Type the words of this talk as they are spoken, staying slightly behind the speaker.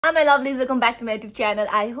Hi my lovelies, welcome back to my YouTube channel.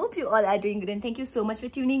 I hope you all are doing good and thank you so much for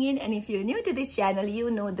tuning in. And if you're new to this channel, you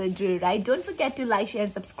know the drill, right? Don't forget to like, share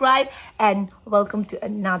and subscribe, and welcome to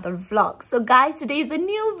another vlog. So guys, today is a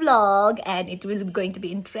new vlog and it will be going to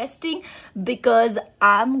be interesting because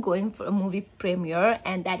I'm going for a movie premiere,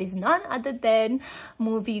 and that is none other than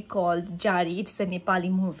movie called Jaari. It's a Nepali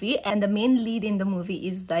movie and the main lead in the movie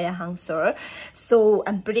is Daya sir. So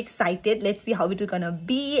I'm pretty excited. Let's see how it will gonna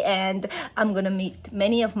be, and I'm gonna meet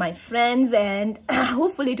many of my friends and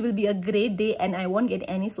hopefully it will be a great day and I won't get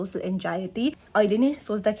any social anxiety. अहिले नै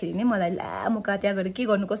सोच्दाखेरि नै मलाई ला म कहाँ त्यहाँ गएर के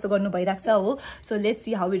गर्नु कसो गर्नु भइराख्छ हो. So let's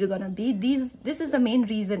see how it is gonna be. This is the main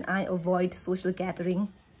reason I avoid social gathering.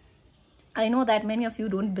 I know that many of you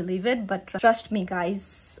don't believe it, but trust me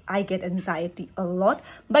guys, I get anxiety a lot.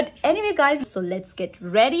 But anyway guys, so let's get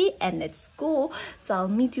ready and let's go. So I'll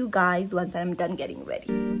meet you guys once I'm done getting ready.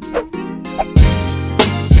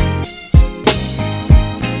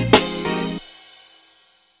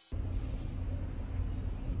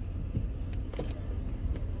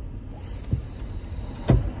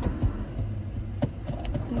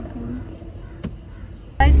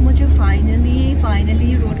 Guys, मुझे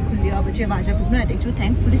finally road खुल्यो. अब चाहिँ भाषा पुग्न आँटेको छु.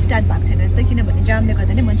 Thankfully start भएको छैन रहेछ किनभने जामले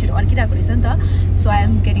गर्दा नै मान्छेहरु अर्किरहेको रहेछ नि त. So I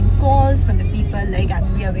am getting calls from the people like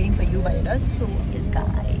we are waiting for you भनेर. So yes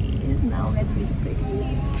guys, now weather is pretty.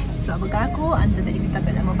 So अब गएको अनि त्यहाँदेखि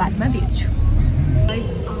तपाईलाई म बादमा भेट्छु. Guys,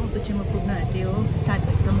 अब चाहिँ म पुग्न आँट्यो. स्टार्ट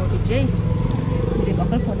भएको मुभी चाहिँ. मैले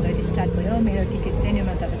भर्खर फोन गरेँ स्टार्ट भयो. मेरो टिकट चाहिँ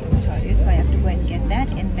निर्मल दादासँग छ अरे. So I have to go and get that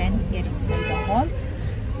and then get inside the hall.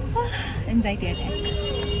 Anxiety attack.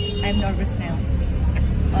 I'm nervous now.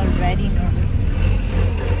 Already nervous.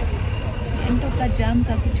 Ento ka jam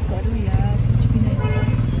ka kuch karo yaar, kuch bhi nahi.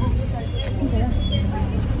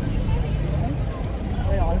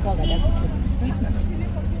 Aur all ka gala kuch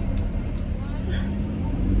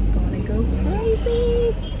it's gonna go crazy.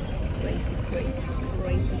 Crazy.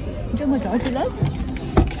 Jo ma Georgilas.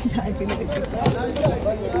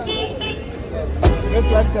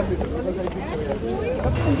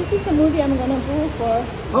 This is the movie I'm gonna go for.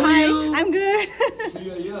 How are you? I'm good.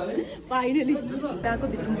 Finally. Gako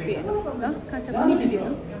bitra movie hai. Kahan cha pani video.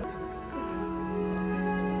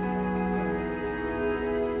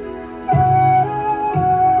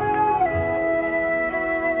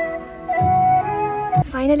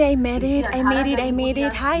 Finally, I made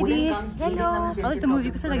it. Hi, Dee. Hello. How's the movie?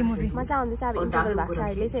 What's the movie? मजा आउँदैछ अब interval भएको छ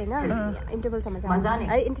अहिले चाहिँ हैन interval सम्म चाहिँ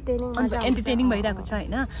entertaining भइरहेको छ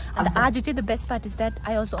हैन अनि आज चाहिँ the best part is that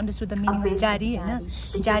I also understood the meaning of Jaari हैन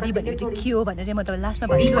Jaari भनेको चाहिँ के हो भनेर म तपाईलाई लास्टमा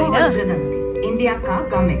भन्छु हैन India का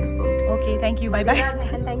gum expert. Okay, thank you. Bye bye.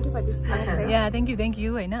 and thank you for this snack. Yeah, thank you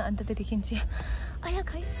हैन अनि त्यतिखेर चाहिँ आया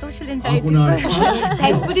खै social anxiety.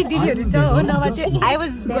 Thankfully दिदीहरु छ हो नभए चाहिँ I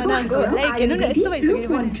was gonna go like हेर्नु न यस्तो भइसक्यो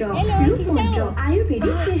Hello,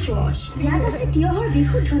 Ayurvedic face wash. ज्यादा से टियर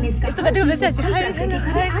होने इसका. यस्तो भइदियो भने चाहिँ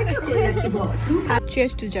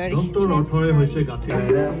Cheers to Jaari.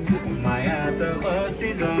 माया त पछि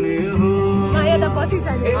जाने हो.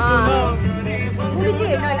 मुभी चाहिँ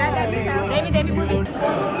हेर्न होला Demi movie.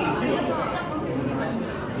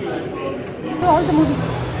 How's the movie?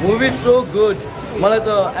 Movie is so good. मलाई त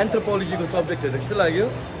anthropology को subject हेरेको जस्तो लाग्यो.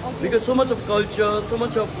 Because so much of culture, so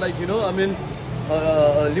much of like I mean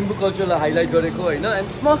Limbu culture लाई highlight गरेको हैन,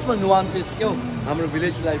 and small nuances क्यों हाम्रो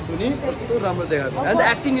village life पनि कस्तो राम्रो देखाएको. And the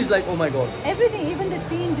acting is like oh my god. Everything, even the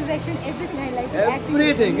scene, direction, everything I like.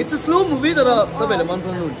 Everything. It's a slow movie तर तपाईले मन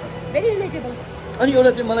पराउनुहुन्छ. Very relatable. अनि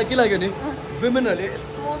एउटा चाहिँ मलाई के लाग्यो नि womenहरुले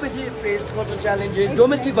यस्तो बेसी फेस गर्छ challenges,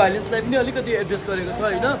 domestic violence लाई पनि अलिकति एड्रेस गरेको छ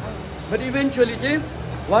हैन. But eventually चाहिँ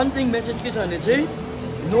one thing message के छ भने चाहिँ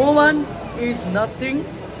no one is nothing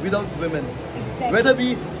without women. Exactly. Whether be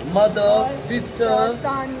mother, sister,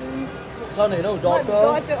 son, daughter.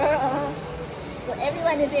 So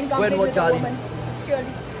everyone is in company with a woman.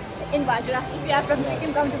 Surely. In Vajra. If you are from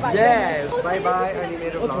Sikkim, come to Vajra. Yes. Bye bye. अनि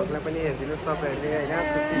मेरो भ्लगलाई पनि हेर्दिनुस् तपाईहरुले हैन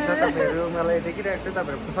खुसी छ तपाईहरु मलाई देखिरहेको छ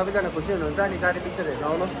तपाईहरु सबैजना खुसी हुनुहुन्छ अनि जारी पिक्चर हेर्न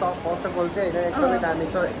आउनुस् फर्स्ट अफ अल चाहिँ हैन एकदमै दामी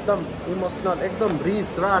छ एकदम इमोसनल एकदम रिस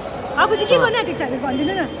रस अब चाहिँ के गर्न आँटेको छ हामी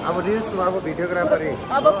भन्दिनु न अब रिल्स अब भिडियोग्राफरी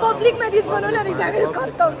अब पब्लिकमा रिल्स बनाउन आँटेको छ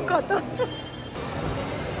हामी कत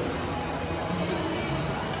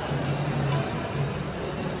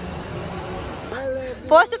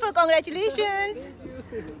First of all, congratulations.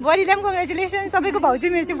 Body lam congratulations. सबैको भाउजू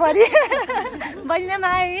मेरो चाहिँ बडी. बडी lam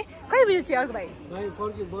आए. कहिले बुझ्यो चाहिँ अर्को भाइ? भाइ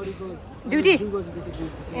फर्क्यो बडीको ड्युटी.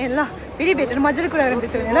 ए ल, फेरि भेटेर मजाले कुरा गरौँ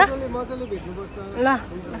त्यसो भने ल. मजाले भेट्नुपर्छ. ल.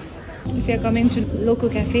 If you are coming to local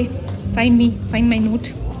cafe, find my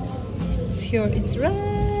note. It's here. It's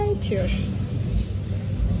right here.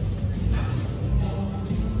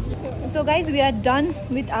 So guys, we are done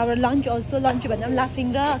with our lunch also. Lunch but I'm laughing.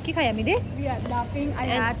 We are laughing. I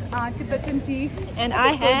had Tibetan tea. And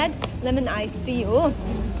I had lemon iced tea. Oh.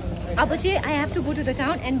 I have to go to the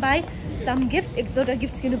town and buy some gifts.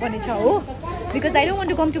 Gifts because I don't want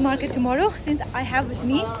to come to market tomorrow since I have with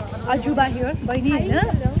me Ajuba here.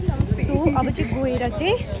 So अब चाहिँ गएर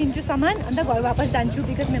चाहिँ किन्छु सामान अन्त घर वापस जान्छु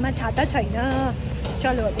because मेमा छाता छैन.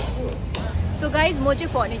 चलो अब. So guys, म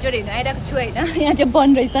चाहिँ फर्निचर हेर्न आइरहेको छु हैन. यहाँ चाहिँ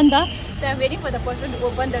बन्द रहेछ नि त. So I'm waiting for the person to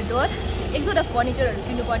open the door. एक दुईवटा फर्निचरहरू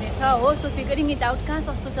किन्नु पर्ने छ हो. So figuring it out कहाँ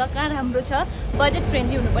सस्तो छ कहाँ राम्रो छ बजेट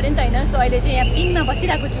फ्रेन्डली हुनु पर्यो नि त हैन. So अहिले चाहिँ यहाँ पिङमा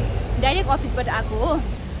बसिरहेको छु. डाइरेक्ट अफिसबाट आएको हो.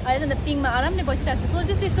 अहिले त पिङमा आरामले बसिरहेको छु.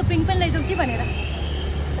 सोच्दैछु यस्तो पिङ पनि लैजाउँ कि भनेर.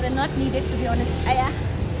 तर not needed to be honest. आया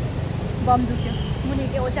बम दुख्यो. मुनि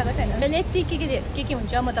के ओछाको छैन. लेट्स सी के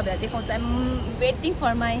हुन्छ म तपाईहरुलाई देखाउँछु. आइ am waiting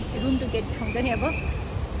for my room to get हुन्छ नि अब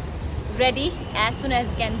ready as soon as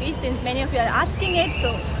can be since many of you are asking it. So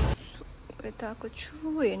यताको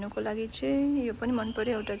छु हेर्नुको लागि चाहिँ यो पनि मन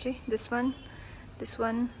पर्यो एउटा चाहिँ this one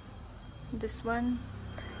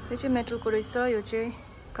यो चाहिँ मेटलको रहेछ यो चाहिँ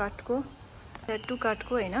काठको टु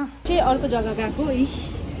काठको हैन चाहिँ अर्को जग्गा गएको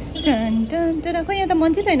टन टन टन खोइ यहाँ त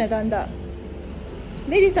मान्छे छैन त अन्त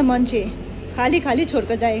लेडिज त मान्छे खाली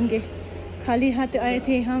छोडकर जाएंगे खाली हाथ आए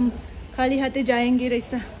थे हम खाली हाथे जाएंगे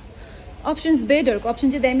रहेछ options बेडहरुको अप्सन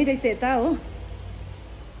चाहिँ दामी रहेछ यता हो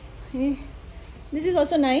this is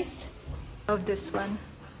also nice. Love this one.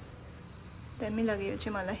 दामी लाग्यो यो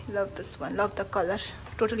चाहिँ मलाई. Love this one. Love the color.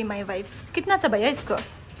 Totally my vibe. कितना छ भैया यसको?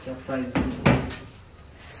 इसका प्राइस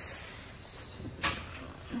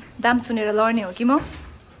दाम सुनेर लड्ने हो कि म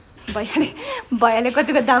भैयाले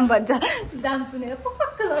कतिको दाम भन्छ दाम सुनेर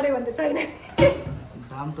पक्क लड्यो भन्ने छैन.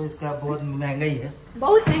 दाम तो इसका बहुत महंगा ही है.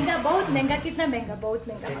 बहुत महंगा. कितना महंगा? बहुत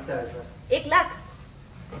महंगा. 1 लाख.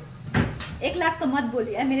 1 लाख तो मत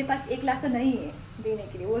बोलिए. मेरे पास 1 लाख तो नहीं है देने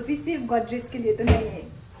के लिए. वो भी सिर्फ गॉडरेज के लिए तो नहीं है.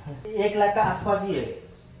 1 लाख का आसपास ही है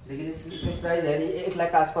लेकिन इसकी प्राइस है 1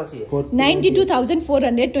 लाख का आसपास ही है.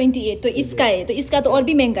 92,428 तो इसका है. तो इसका तो और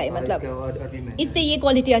भी महंगा है मतलब इससे ये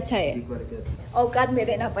क्वालिटी अच्छा है. औकात में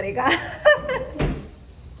रहना पड़ेगा.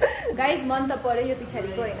 गाइज मन त पर्यो यो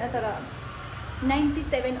पछाडिको हैन तर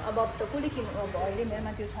 97 अबब त कसले किन्नु अब अहिले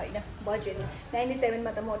मेरोमा त्यो छैन बजेट. 97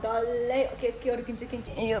 मा त म डल्लै के अरु किन्छु.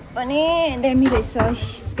 यो पनि दामी रहेछ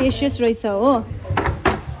स्पेशियस रहेछ हो.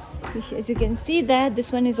 As you can see that this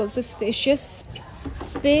one is also spacious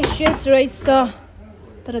रहेछ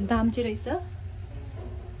तर दाम चाहिँ रहेछ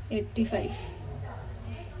 85.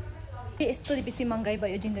 यस्तो बेसी महँगाई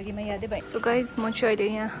भयो जिन्दगीमा यादै भयो. सो गाइज म चाहिँ अहिले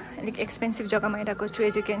यहाँ अलिक एक्सपेन्सिभ जग्गामा आइरहेको छु.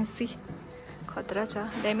 एज यु क्यान सी खतरा छ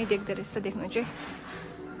दामी देख्दो रहेछ देख्नु चाहिँ.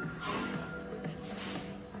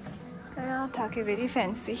 थाके very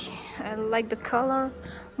fancy. I like the colour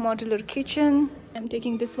modular kitchen. I am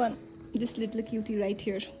taking this one this little cutie right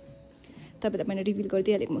here. तपाईँलाई मैले रिभिल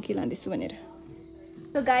गरिदिइहालेको म के लाँदैछु भनेर.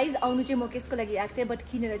 So guys, आउनु चाहिँ म केसको लागि आएको थिएँ बट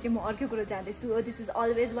किनेर चाहिँ म अर्कै कुरो जाँदैछु. This is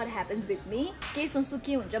always what happens with me. केही सोच्छु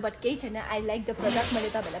के हुन्छ बट केही छैन. I like the product. मैले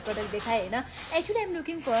तपाईँलाई प्रडक्ट देखाएँ होइन. Actually I'm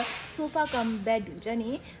looking for sofa cum bed हुन्छ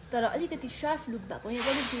नि तर अलिकति सार्प लुक भएको.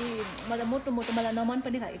 यहाँ अलिकति मलाई मोटो मलाई नमन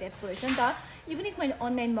पनि खालको टाइपको रहेछ नि त. इभन इफ मैले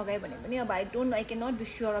अनलाइन मगाएँ भने पनि अब I can not be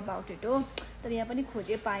sure about it हो. तर यहाँ पनि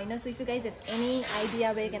खोजे पाएन. So if you guys have any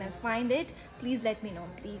idea where can I find it please let me know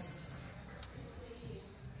please.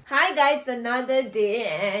 Hi guys, another day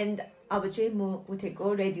and अब चाहिँ म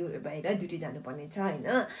उठेको रेडी भएर ड्युटी जानुपर्ने छ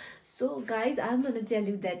हैन. So guys I am gonna tell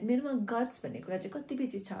you that मेरोमा guts भन्ने कुरा चाहिँ कति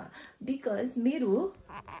बेसी छ बिकज मेरो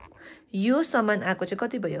यो सामान आएको चाहिँ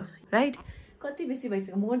कति भयो राइट कति बेसी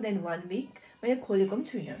भइसक्यो. मोर देन 1 वीक मैले खोलेको पनि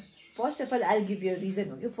छुइनँ. First of all I give you reason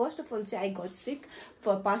हो कि फर्स्ट अफ अल चाहिँ I got sick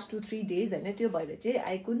for past 2-3 days हैन. त्यो भएर चाहिँ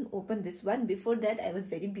I couldn't open this one. Before that I was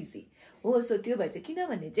very busy हो. सो त्यो भएर चाहिँ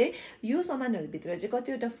किनभने चाहिँ यो सामानहरूभित्र चाहिँ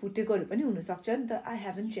कतिवटा फुटेकोहरू पनि हुनसक्छ नि त. I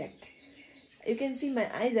haven't checked. You can C my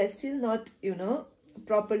eyes are still not you know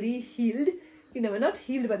properly healed. किनभने नट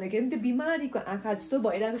हिल्ड भन्दाखेरि पनि त्यो बिमारीको आँखा जस्तो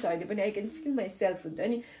भइरहेको छ अहिले पनि. I can fill my self हुन्छ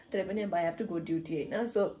नि तर पनि अब I have to go duty होइन.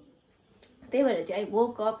 सो त्यही भएर चाहिँ I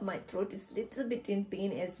woke up my throat is little beet in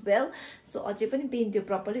pain as well. So अझै पनि पेन त्यो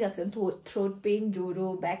प्रपरली गएको छ. थ्रोट पेन ज्वरो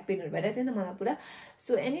ब्याक पेनहरू भइरहेको थियो नि त मलाई पुरा.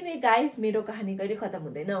 सो एनिवे गाइज मेरो कहानी कहिले खतम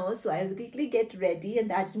हुँदैन हो. So I will quickly get ready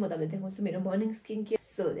and आज म तपाईँलाई देखाउँछु मेरो morning skin care.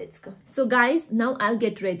 So let's go. So guys now I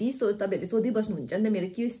get ready. So तपाईँहरूले सोधिबस्नुहुन्छ नि त मेरो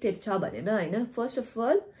के स्टेप छ भनेर होइन. First of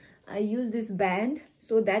all I use this band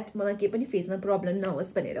so that मलाई के पनि फेसमा प्रब्लम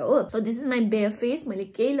नहोस् भनेर हो. So this is my bare face. मैले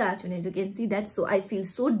केही लगाएको छैन. As you can see that. So I feel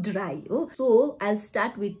so dry हो. So I'll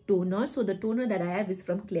start with toner. So the toner that I have is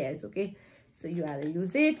from Claire's. Okay. So I'll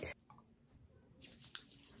use it.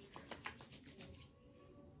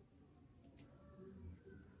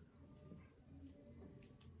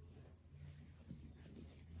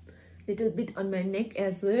 little bit on my neck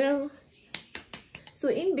as well. So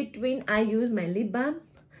in between I use my lip balm.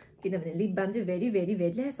 Lip balm is very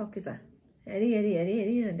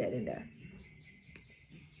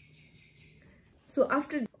So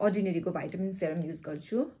after ordinary go vitamin serum use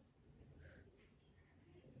garchu.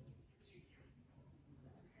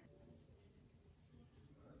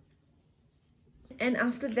 And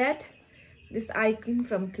after that, this eye cream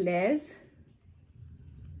from Claire's.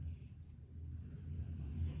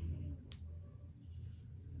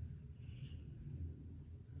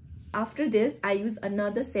 After this, I use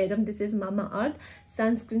another serum. This is Mamaearth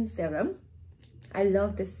sunscreen serum. I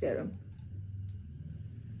love this serum.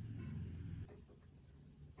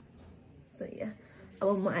 So yeah,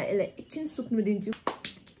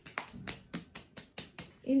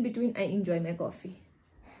 in between I enjoy my coffee.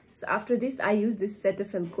 So after this, I use this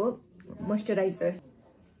Cetaphil moisturizer.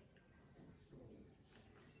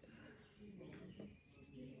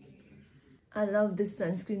 I love this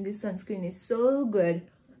sunscreen. This sunscreen is so good.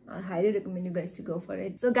 I highly recommend you guys to go for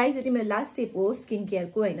it. So guys, this is my last step of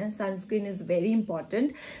skincare. Sunscreen is very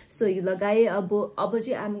important. So you lagai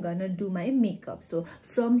I'm gonna do my makeup. So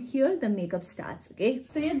from here the makeup starts. Okay.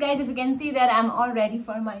 So yes guys, as you can see that I'm all ready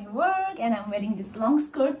for my work and I'm wearing this long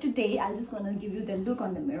skirt today. I'm just gonna give you the look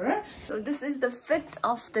on the mirror. So this is the fit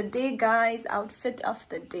of the day, guys. Outfit of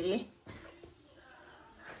the day.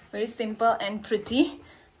 Very simple and pretty.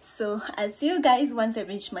 So I'll see you guys once I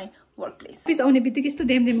reach my workplace. Please आउने बित्तिकै यस्तो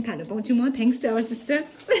them खानु पाउँछु म. Thanks to our sister.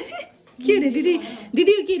 के रे दिदी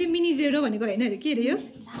दिदी के रे मिनी जेरो भनेको हैन रे के रे यो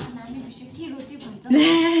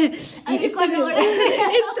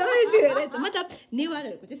मतलब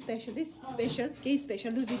नेवारहरुको चाहिँ स्पेशल के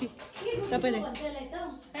स्पेशल दु दिदी तपाईलाई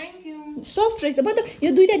थ्यांक यू सफ्ट रहेछ मतलब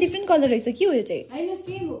यो दुईटा डिफरेंट कलर रहेछ के हो यो चाहिँ हैन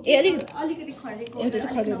सेम हो ए अलिकति खरेको एउटा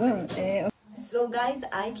चाहिँ खरेको ए So guys,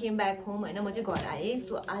 I came back home and I got आए.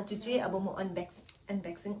 So आज चाहिँ अब म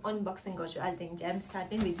unboxing गर्छु. I think I'm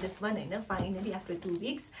starting with this one and finally after 2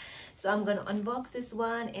 weeks. So I'm gonna unbox this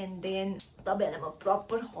one and then I'm a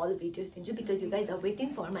proper haul videos because you guys are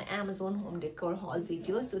waiting for my Amazon home decor haul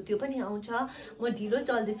video. So त्यो पनि आउँछ. म ढिलो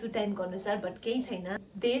चल्दैछु time को अनुसार but केही छैन.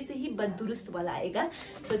 देर से ही but दुरुस्त वाला आएगा.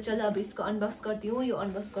 So चलो अब इसको unbox गर्दियौ. यो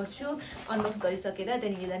unbox गर्छु. Unbox गरिसकेर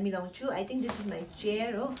then यसलाई मिलाउँछु. I think this is my chair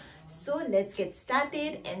हो. So let's get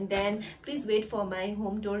started and then please wait for my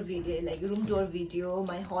home tour video, like room tour video,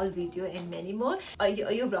 my haul video and many more.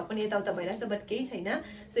 Yo vlog pani yata uta bhairachha but kehi chaina.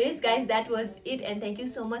 So yes guys, that was it and thank you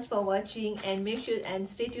so much for watching and make sure and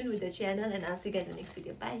stay tuned with the channel and I'll see you guys in the next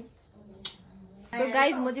video. Bye. So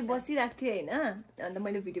guys, म चाहिँ बसिरहेको थिएँ हैन अन्त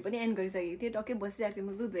मैले video पनि and गरिसकेको थिएँ टक्कै बसिरहेको थिएँ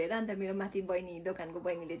म दुध धोएर अन्त मेरो माथि बहिनी दोकानको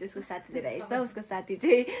बहिनीले चाहिँ उसको साथी लिएर आएछ उसको साथी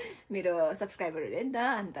चाहिँ मेरो सब्स्क्राइबर हो नि त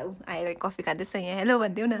अन्त आएर कफी खाँदैछ यहाँ हेलो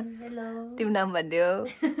भन्दियौ न हेलो तिम्रो नाम भन्दियौ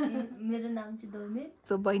मेरो नाम चाहिँ दोमे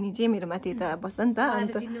सो बहिनी चाहिँ मेरो माथि त बस्छ नि त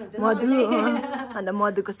अन्त मधु अन्त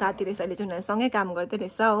मधुको साथी रहेछ अहिले चाहिँ उनीहरू सँगै काम गर्दै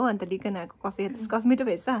रहेछ हो अन्त लिकन आएको कफी कफी मिठो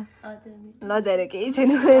भएछ हजुर लजाएर केही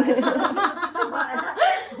छैन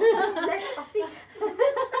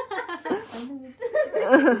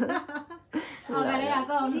अगाडि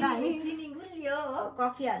आको हुन्छ हामी चिनी गुलियो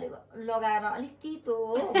कफी हालेको लगाएर अलिक तितो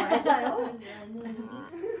भयो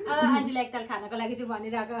अब आन्टीलाई एकताल खानको लागि चाहिँ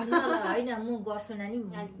भनिराको हैन म गर्छु नानी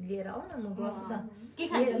लिएर आऊ न म गर्छु त के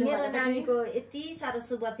खान्छ मेरो नानीको यति सारो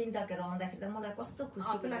शुभचिन्तकहरु आउँदाखेरि त मलाई कस्तो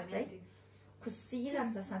खुसी लाग्छ है खुसी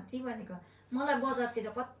लाग्छ साच्चै भनेको मलाई बजारतिर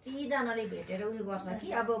कति जनाले भेटेर उयो गर्छ कि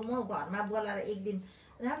अब म घरमा बोलाएर एक दिन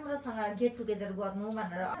राम्रोसँग गेट टुगेदर गर्नु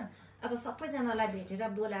भनेर अब सबैजनालाई भेटेर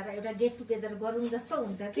बोलाएर एउटा गेट टुगेदर गरौँ जस्तो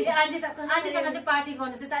हुन्छ कि आन्टीसँग चाहिँ पार्टी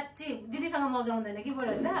गर्नु चाहिँ साच्चै दिदीसँग मजा आउँदैन कि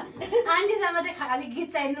बडो नि त आन्टीसँग चाहिँ खाली गीत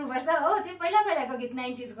चाहिनुपर्छ हो त्यो पहिलाको गीत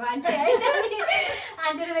 90s को आन्टी है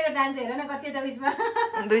आन्टीले मेरो डान्स हेर न कतिवटा उइसमा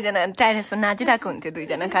दुईजना टाइरेसमा नाचिरहेको हुन्थ्यो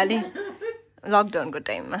दुईजना खाली लकडाउनको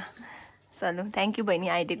टाइममा चलो थ्यांक यू बहिनी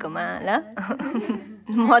आइदिएकोमा ल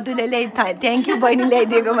मधुले ल्याइ थ्यांक यू बहिनी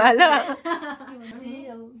ल्याइदिएकोमा ल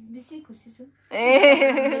बेसी खुसी छु ए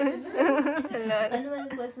ल अनि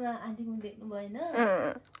बसमा आन्टी म देख्नु भएन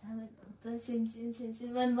अब सेम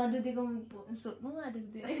मन मधुदेखिको सोध्नु आँटेको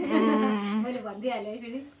थिएँ मैले भनिदिइहालेँ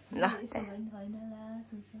फेरि ल होइन ला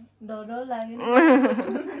सोच्छ डर लाग्यो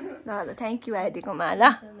ल थ्यांक यू आइदिएकोमा ल